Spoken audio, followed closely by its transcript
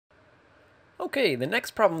Okay, the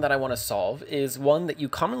next problem that I want to solve is one that you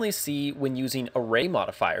commonly see when using array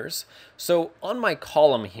modifiers. So on my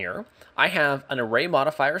column here, I have an array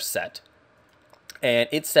modifier set, and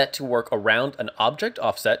it's set to work around an object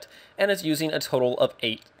offset, and it's using a total of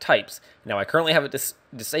 8 types. Now I currently have it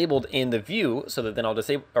disabled in the view, so that then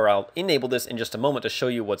I'll enable this in just a moment to show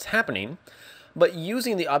you what's happening. But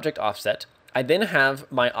using the object offset, I then have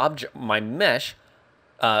my mesh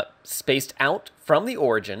spaced out from the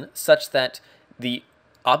origin such that the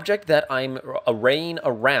object that I'm arraying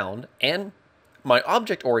around and my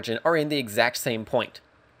object origin are in the exact same point.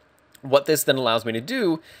 What this then allows me to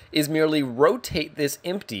do is merely rotate this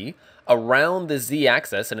empty around the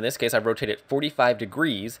z-axis, and in this case I've rotated it 45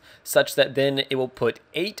 degrees, such that then it will put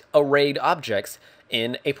 8 arrayed objects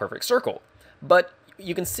in a perfect circle. But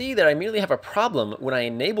you can see that I immediately have a problem when I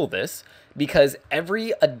enable this, because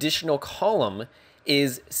every additional column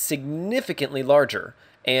is significantly larger,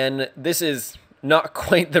 and this is not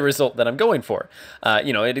quite the result that I'm going for.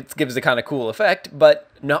 It gives a kind of cool effect, but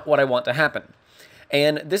not what I want to happen.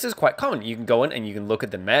 And this is quite common. You can go in and you can look at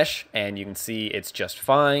the mesh and you can see it's just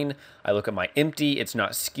fine. I look at my empty, it's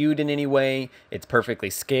not skewed in any way. It's perfectly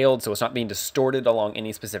scaled, so it's not being distorted along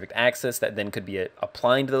any specific axis that then could be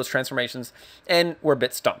applying to those transformations. And we're a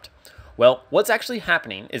bit stumped. Well, what's actually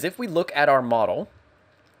happening is if we look at our model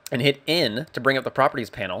and hit N to bring up the properties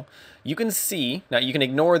panel, you can see, now you can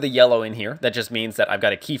ignore the yellow in here, that just means that I've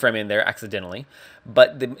got a keyframe in there accidentally,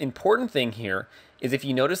 but the important thing here is if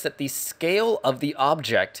you notice that the scale of the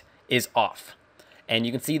object is off, and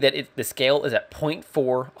you can see that the scale is at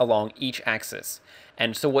 0.4 along each axis.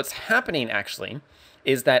 And so what's happening actually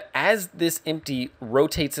is that as this empty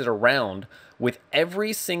rotates it around, with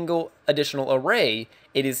every single additional array,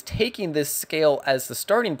 it is taking this scale as the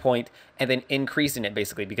starting point and then increasing it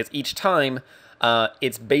basically, because each time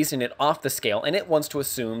it's basing it off the scale, and it wants to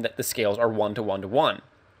assume that the scales are 1 to 1 to 1.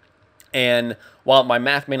 And while my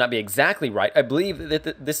math may not be exactly right, I believe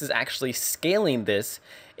that this is actually scaling this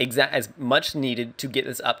as much needed to get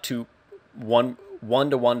this up to 1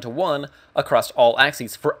 to 1 to 1 across all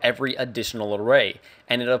axes for every additional array.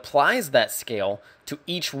 And it applies that scale to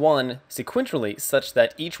each one sequentially such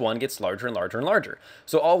that each one gets larger and larger and larger.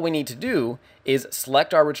 So all we need to do is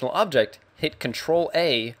select our original object, hit Control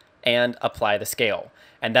A, and apply the scale.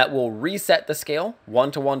 And that will reset the scale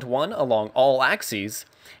 1 to 1 to 1 along all axes.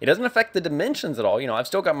 It doesn't affect the dimensions at all. I've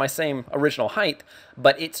still got my same original height,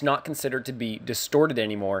 but it's not considered to be distorted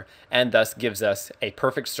anymore, and thus gives us a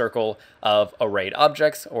perfect circle of arrayed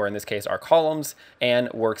objects, or in this case our columns,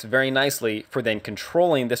 and works very nicely for then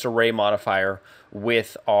controlling this array modifier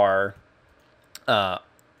with our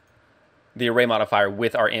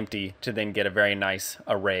empty to then get a very nice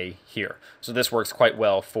array here. So this works quite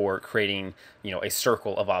well for creating, a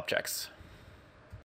circle of objects.